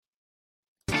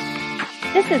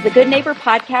This is the Good Neighbor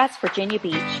Podcast, Virginia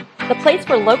Beach, the place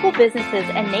where local businesses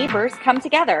and neighbors come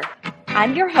together.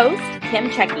 I'm your host, Kim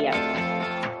Checchio.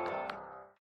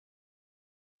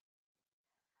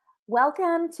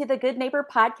 Welcome to the Good Neighbor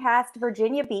Podcast,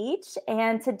 Virginia Beach.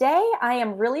 And today I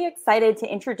am really excited to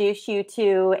introduce you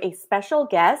to a special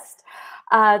guest.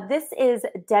 This is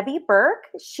Debbie Burke.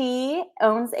 She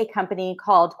owns a company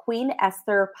called Queen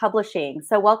Esther Publishing.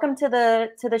 So welcome to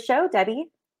the show,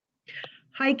 Debbie.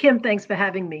 Hi, Kim. Thanks for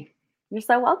having me. You're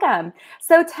so welcome.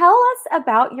 So tell us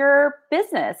about your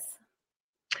business.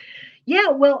 Yeah,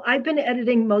 well, I've been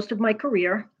editing most of my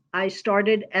career. I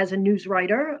started as a news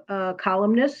writer, a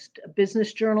columnist, a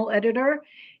business journal editor.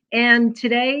 And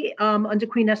today, under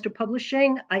Queen Esther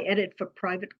Publishing, I edit for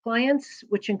private clients,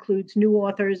 which includes new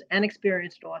authors and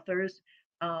experienced authors,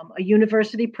 a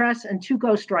university press, and 2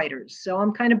 ghostwriters. So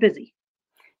I'm kind of busy.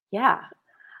 Yeah.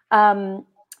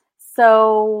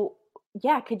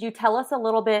 Could you tell us a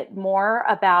little bit more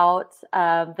about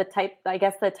the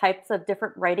types of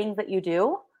different writings that you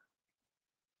do?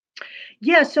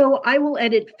 Yeah, so I will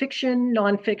edit fiction,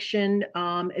 nonfiction,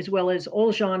 as well as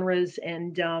all genres.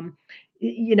 And,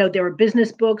 there are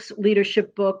business books,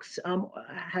 leadership books,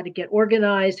 how to get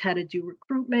organized, how to do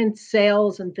recruitment,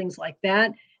 sales, and things like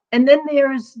that. And then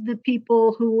there's the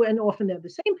people who, and often they're the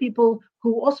same people,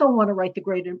 who also want to write the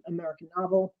great American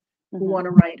novel, who want to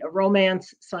write a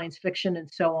romance, science fiction,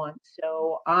 and so on.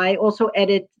 So I also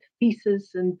edit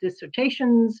theses and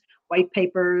dissertations, white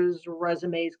papers,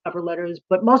 resumes, cover letters,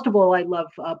 but most of all, I love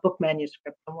book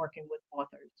manuscripts. I'm working with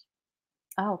authors.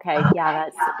 Oh, okay. Yeah,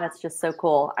 that's just so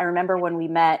cool. I remember when we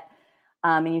met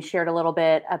and you shared a little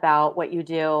bit about what you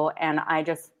do, and I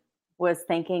just was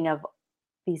thinking of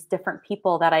these different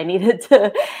people that I needed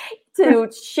to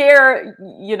share,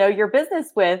 your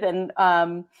business with,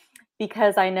 and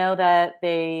because I know that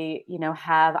they,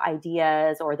 have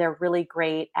ideas, or they're really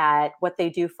great at what they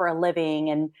do for a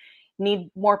living and need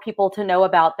more people to know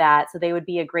about that. So they would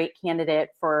be a great candidate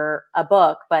for a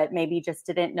book, but maybe just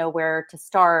didn't know where to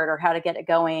start or how to get it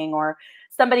going, or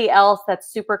somebody else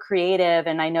that's super creative.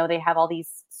 And I know they have all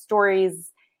these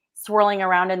stories swirling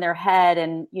around in their head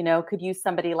and, could use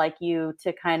somebody like you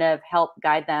to kind of help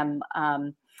guide them.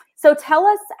 So tell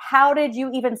us, how did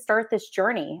you even start this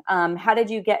journey?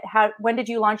 When did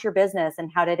you launch your business,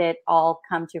 and how did it all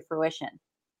come to fruition?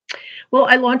 Well,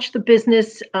 I launched the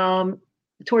business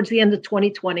towards the end of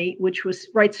 2020, which was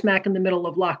right smack in the middle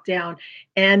of lockdown.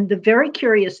 And the very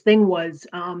curious thing was,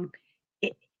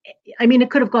 it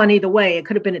could have gone either way. It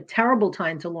could have been a terrible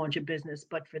time to launch a business,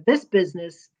 but for this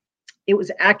business, it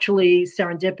was actually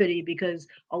serendipity, because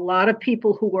a lot of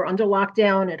people who were under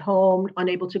lockdown at home,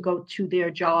 unable to go to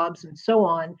their jobs and so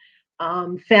on,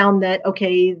 found that,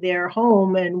 okay, they're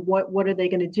home, and what are they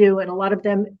going to do? And a lot of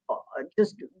them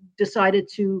just decided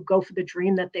to go for the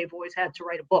dream that they've always had, to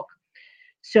write a book.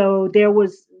 So there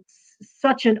was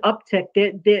such an uptick.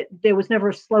 There was never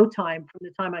a slow time from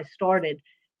the time I started,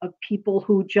 of people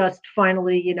who just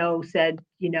finally, said,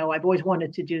 I've always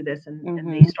wanted to do this,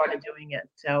 and they started doing it.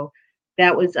 So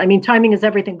that was, timing is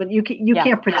everything, but you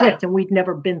can't predict, and we'd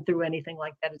never been through anything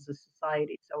like that as a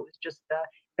society. So it was just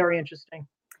very interesting.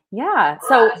 Yeah.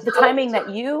 So the timing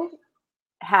that you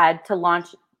had to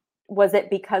launch, was it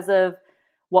because of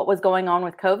what was going on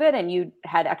with COVID and you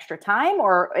had extra time,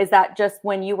 or is that just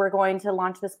when you were going to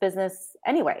launch this business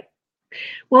anyway?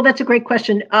 Well, that's a great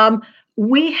question.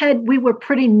 We were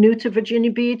pretty new to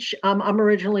Virginia Beach. I'm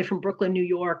originally from Brooklyn, New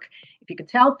York, if you could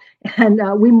tell. And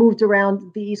we moved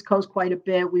around the East Coast quite a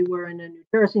bit. We were in New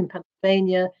Jersey and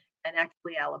Pennsylvania, and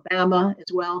actually Alabama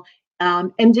as well.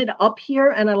 Ended up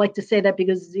here. And I like to say that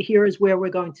because here is where we're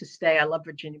going to stay. I love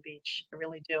Virginia Beach. I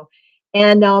really do.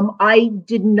 And I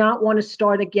did not want to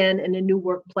start again in a new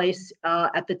workplace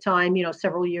at the time.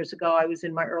 Several years ago, I was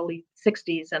in my early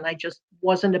 60s, and I just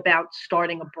wasn't about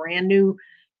starting a brand new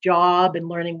job and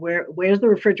learning where's the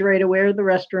refrigerator, where are the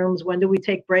restrooms, when do we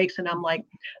take breaks. And I'm like,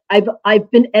 I've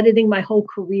been editing my whole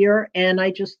career, and I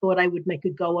just thought I would make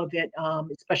a go of it,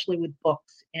 especially with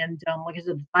books. And like I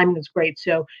said, the timing was great.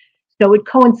 So it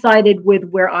coincided with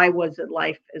where I was in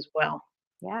life as well.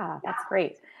 Yeah, that's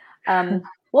great.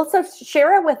 Well, so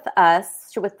share it with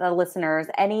us, with the listeners,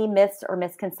 any myths or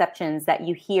misconceptions that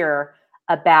you hear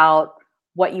about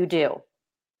what you do.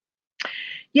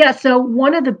 Yeah, so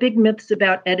one of the big myths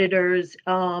about editors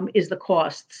is the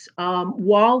costs.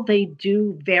 While they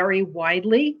do vary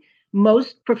widely,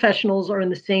 most professionals are in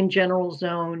the same general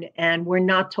zone, and we're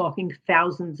not talking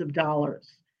thousands of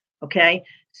dollars. Okay,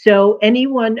 so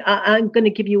I'm going to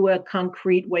give you a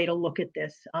concrete way to look at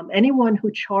this. Anyone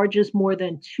who charges more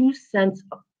than 2 cents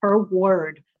per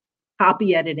word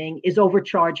copy editing is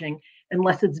overcharging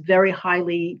unless it's very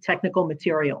highly technical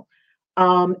material.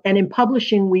 And in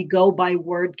publishing, we go by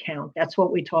word count. That's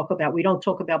what we talk about. We don't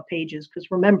talk about pages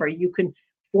because remember, you can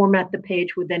format the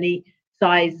page with any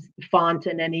size font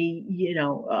and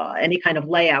any kind of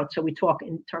layout. So we talk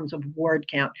in terms of word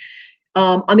count.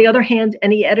 On the other hand,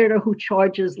 any editor who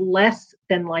charges less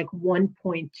than like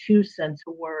 1.2 cents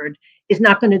a word is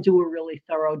not going to do a really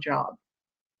thorough job.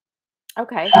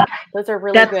 Okay. Those are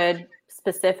really That's good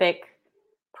specific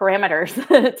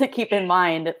parameters to keep in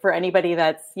mind for anybody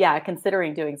that's,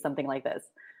 considering doing something like this.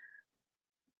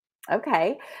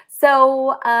 Okay.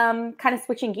 So kind of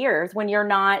switching gears, when you're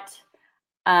not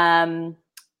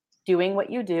doing what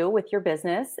you do with your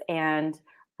business and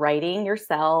writing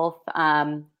yourself,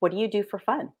 what do you do for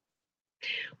fun?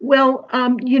 Well,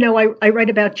 I write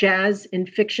about jazz in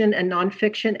fiction and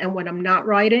nonfiction, and when I'm not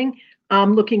writing,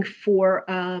 I'm looking for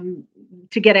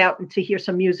to get out and to hear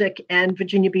some music. And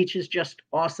Virginia Beach is just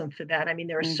awesome for that. I mean,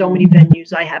 there are so many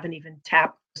venues I haven't even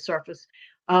tapped the surface.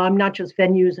 Not just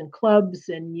venues and clubs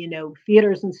and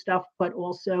theaters and stuff, but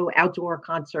also outdoor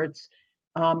concerts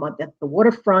at the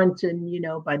waterfront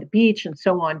and by the beach and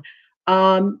so on.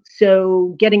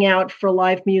 So getting out for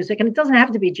live music, and it doesn't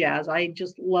have to be jazz. I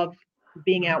just love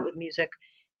being out with music.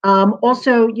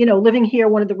 Also, living here,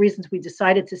 one of the reasons we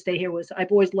decided to stay here was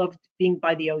I've always loved being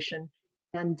by the ocean.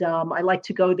 And I like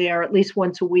to go there at least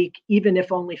once a week, even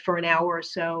if only for an hour or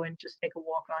so, and just take a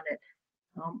walk on it.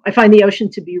 I find the ocean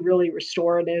to be really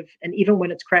restorative. And even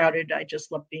when it's crowded, I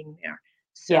just love being there.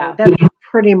 So that's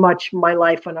pretty much my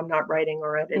life when I'm not writing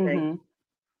or editing.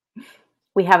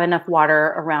 We have enough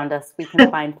water around us. We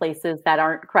can find places that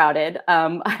aren't crowded.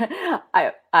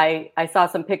 I saw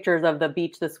some pictures of the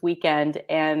beach this weekend,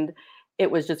 and it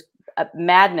was just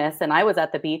madness. And I was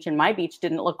at the beach, and my beach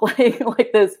didn't look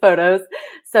like those photos.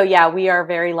 So we are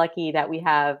very lucky that we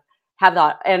have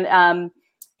that. And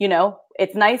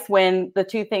it's nice when the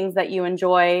two things that you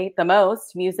enjoy the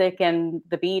most, music and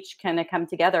the beach, can come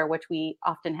together, which we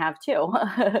often have too.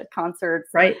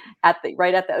 Concerts right at the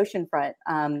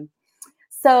oceanfront.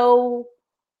 So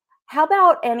how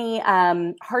about any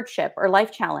hardship or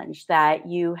life challenge that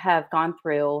you have gone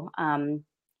through,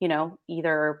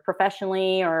 either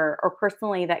professionally or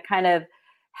personally, that kind of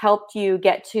helped you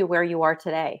get to where you are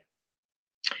today?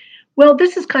 Well,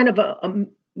 this is kind of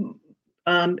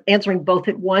answering both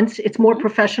at once. It's more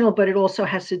professional, but it also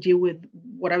has to do with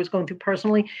what I was going through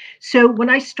personally. So when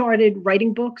I started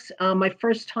writing books, my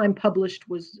first time published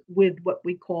was with what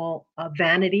we call a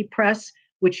vanity press,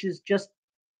 which is just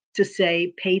to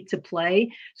say paid to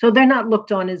play. So they're not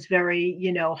looked on as very,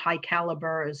 high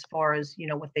caliber as far as,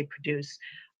 what they produce.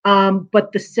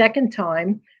 But the second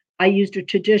time I used a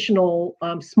traditional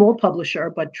small publisher,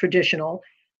 but traditional,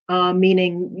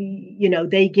 meaning,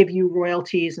 they give you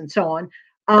royalties and so on.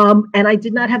 And I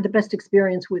did not have the best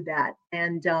experience with that.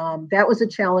 And that was a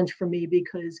challenge for me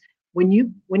because when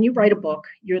you write a book,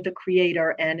 you're the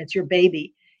creator and it's your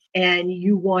baby and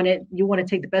you want to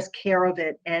take the best care of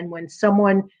it. And when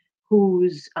someone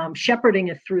who's shepherding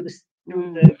it through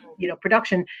the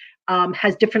production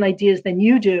has different ideas than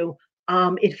you do,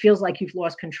 it feels like you've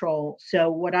lost control.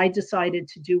 So what I decided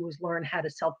to do was learn how to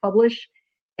self-publish.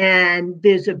 And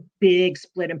there's a big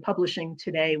split in publishing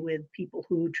today with people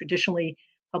who traditionally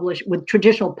publish with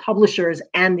traditional publishers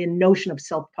and the notion of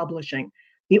self-publishing.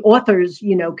 The authors,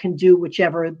 can do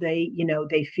whichever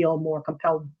they feel more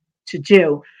compelled to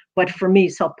do. But for me,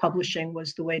 self-publishing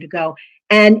was the way to go.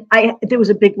 And there was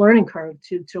a big learning curve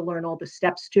to learn all the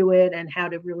steps to it and how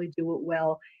to really do it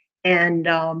well. And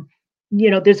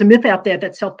there's a myth out there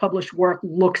that self-published work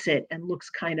looks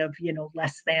kind of,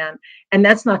 less than. And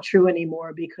that's not true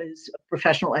anymore because of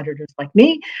professional editors like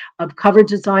me, of cover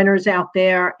designers out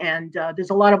there. And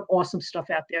there's a lot of awesome stuff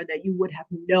out there that you would have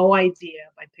no idea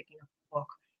by picking up a book,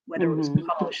 whether it was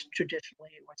published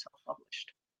traditionally or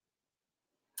self-published.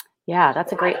 Yeah,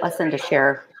 that's a great lesson to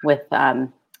share with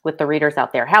the readers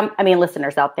out there.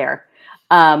 Listeners out there.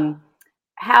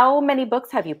 How many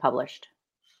books have you published?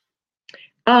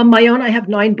 My own, I have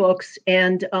 9 books.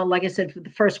 And like I said, for the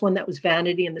first one, that was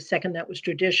vanity, and the second, that was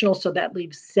traditional. So that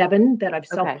leaves 7 that I've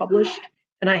self-published. Okay.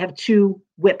 And I have 2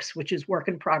 whips, which is work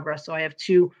in progress. So I have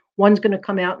 2. One's going to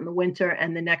come out in the winter,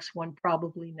 and the next one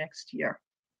probably next year.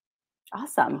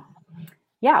 Awesome.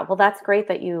 Yeah, well, that's great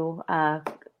that you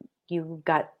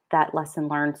got that lesson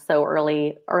learned so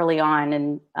early on,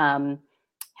 and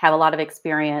have a lot of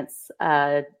experience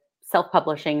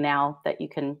self-publishing now that you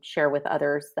can share with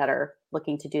others that are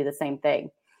looking to do the same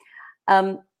thing.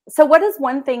 So what is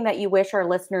one thing that you wish our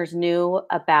listeners knew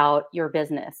about your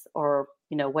business or,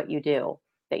 what you do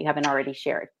that you haven't already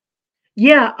shared?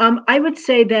 Yeah, I would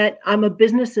say that I am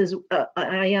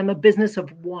a business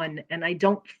of one, and I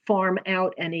don't farm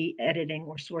out any editing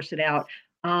or source it out.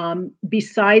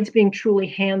 Besides being truly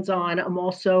hands-on, I'm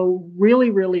also really,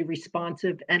 really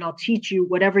responsive, and I'll teach you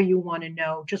whatever you want to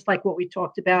know. Just like what we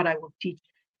talked about, I will teach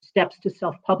steps to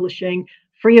self-publishing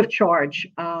free of charge,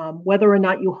 whether or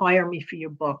not you hire me for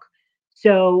your book.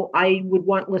 So I would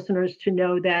want listeners to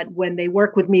know that when they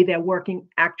work with me, they're working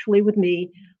actually with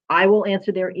me. I will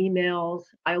answer their emails.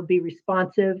 I'll be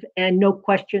responsive, and no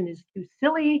question is too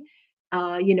silly.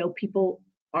 People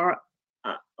are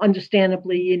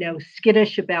understandably,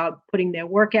 skittish about putting their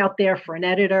work out there for an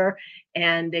editor,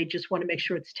 and they just want to make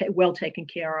sure it's well taken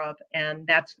care of. And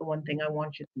that's the one thing I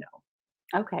want you to know.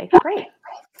 Okay, great.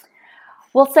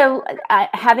 Well, so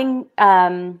having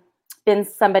been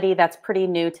somebody that's pretty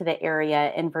new to the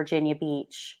area in Virginia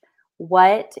Beach,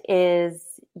 what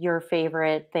is your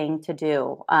favorite thing to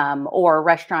do, or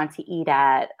restaurant to eat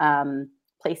at,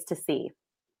 place to see?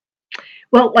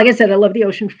 Well, like I said, I love the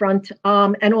ocean front,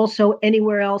 and also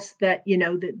anywhere else that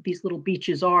these little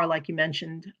beaches are, like you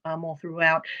mentioned, all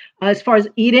throughout. As far as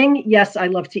eating, yes, I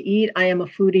love to eat. I am a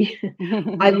foodie.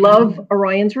 I love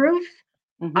Orion's Roof.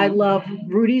 I Mm-hmm. love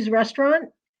Rudy's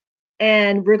Restaurant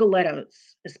and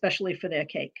Rigoletto's, especially for their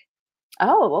cake.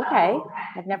 Oh, okay.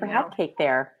 I've never Yeah. had cake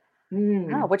there. Oh,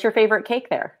 Mm. what's your favorite cake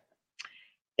there?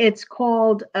 It's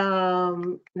called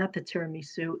not the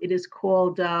tiramisu. It is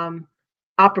called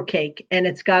opera cake, and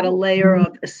it's got a Oh, layer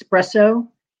of espresso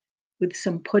with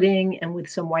some pudding and with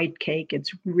some white cake.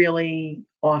 It's really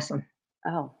awesome.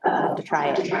 oh, I'll have to try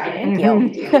it. Thank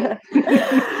you. Mhm.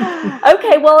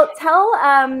 Okay, well, tell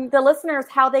the listeners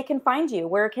how they can find you.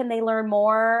 Where can they learn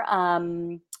more?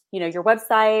 Your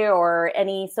website or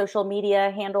any social media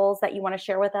handles that you want to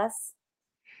share with us?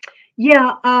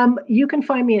 Yeah, you can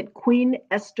find me at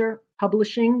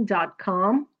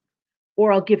queenestherpublishing.com,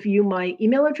 or I'll give you my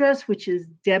email address, which is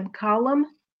debcolumn,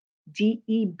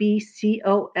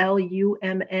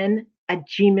 DEBCOLUMN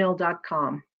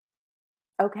 @gmail.com.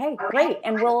 Okay, great.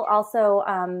 And we'll also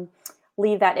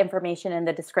leave that information in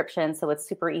the description so it's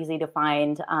super easy to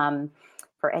find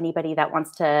for anybody that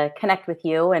wants to connect with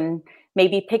you and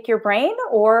maybe pick your brain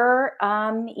or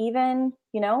even,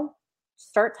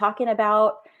 start talking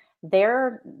about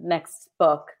their next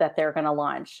book that they're going to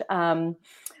launch.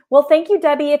 Well, thank you,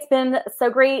 Debbie. It's been so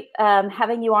great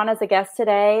having you on as a guest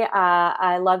today.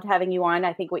 I loved having you on.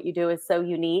 I think what you do is so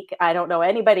unique. I don't know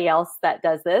anybody else that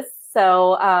does this.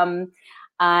 So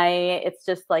it's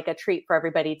just like a treat for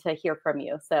everybody to hear from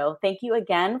you. So thank you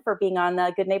again for being on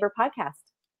the Good Neighbor podcast.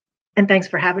 And thanks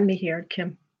for having me here,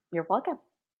 Kim. You're welcome.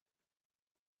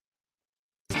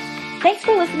 Thanks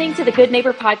for listening to the Good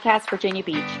Neighbor podcast, Virginia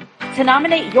Beach. To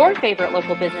nominate your favorite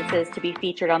local businesses to be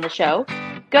featured on the show,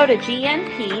 go to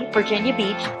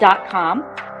gnpvirginiabeach.com.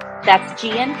 That's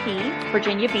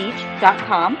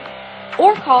gnpvirginiabeach.com,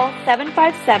 or call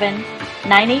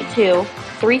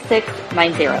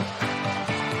 757-982-3690.